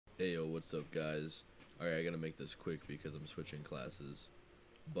Hey yo, what's up guys? Alright, I gotta make this quick because I'm switching classes.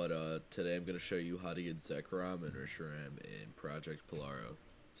 But today I'm gonna show you how to get Zekrom and Reshiram in Project Polaro.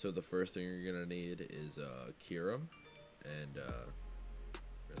 So the first thing you're gonna need is Kiram and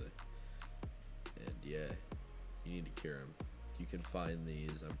really. And yeah, you need to Kiram. You can find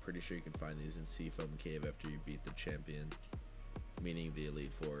these, I'm pretty sure you can find these in Seafoam Cave after you beat the champion, meaning the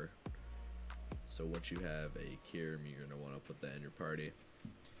Elite Four. So once you have a Kiram, you're gonna wanna put that in your party.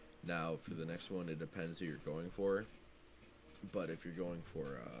 Now, for the next one, it depends who you're going for. But if you're going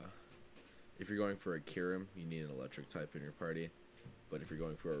for a Kiram, you need an electric type in your party. But if you're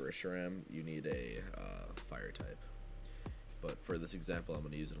going for a Reshiram, you need a fire type. But for this example, I'm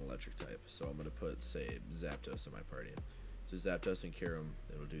going to use an electric type. So I'm going to put, say, Zapdos in my party. So Zapdos and Kiram,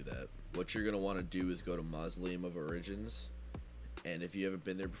 it'll do that. What you're going to want to do is go to Mausoleum of Origins. And if you haven't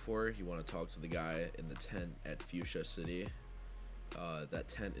been there before, you want to talk to the guy in the tent at Fuchsia City. That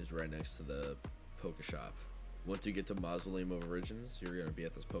tent is right next to the Poke Shop. Once you get to Mausoleum of Origins, you're going to be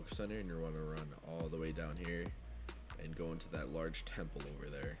at this Poke Center, and you're going to run all the way down here and go into that large temple over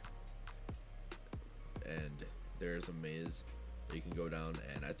there. And there's a maze that you can go down,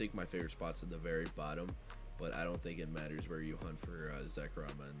 and I think my favorite spot's at the very bottom, but I don't think it matters where you hunt for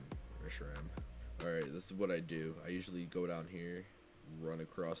Zekrom and Reshiram. Alright, this is what I do. I usually go down here, run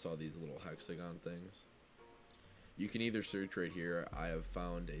across all these little hexagon things. You can either search right here. I have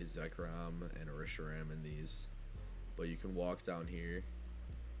found a Zekrom and a Reshiram in these. But you can walk down here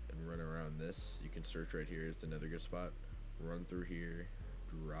and run around this. You can search right here. It's another good spot. Run through here.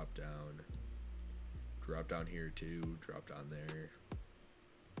 Drop down. Drop down here too. Drop down there.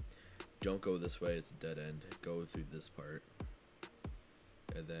 Don't go this way. It's a dead end. Go through this part.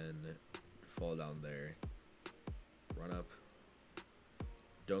 And then fall down there. Run up.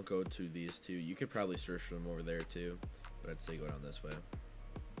 Don't go to these two. You could probably search for them over there too, but I'd say go down this way.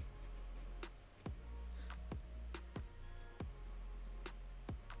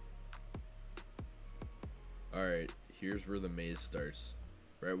 Alright, here's where the maze starts.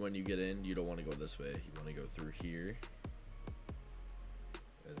 Right when you get in, you don't want to go this way. You want to go through here,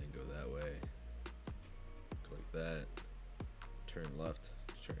 and then go that way. Go like that. Turn left,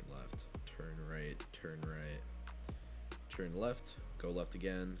 turn left, turn right, turn right. Turn left. Go left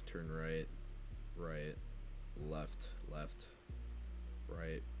again, turn right, right, left, left,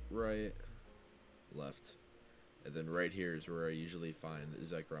 right, right, left. And then right here is where I usually find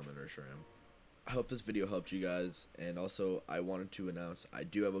Zekrom and Reshiram. I hope this video helped you guys, and also I wanted to announce I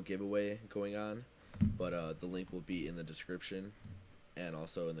do have a giveaway going on, but the link will be in the description, and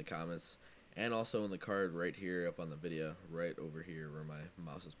also in the comments, and also in the card right here up on the video, right over here where my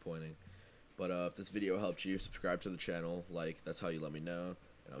mouse is pointing. But if this video helped you, subscribe to the channel, that's how you let me know,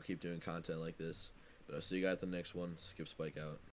 and I'll keep doing content like this. But I'll see you guys at the next one. Skip Spike out.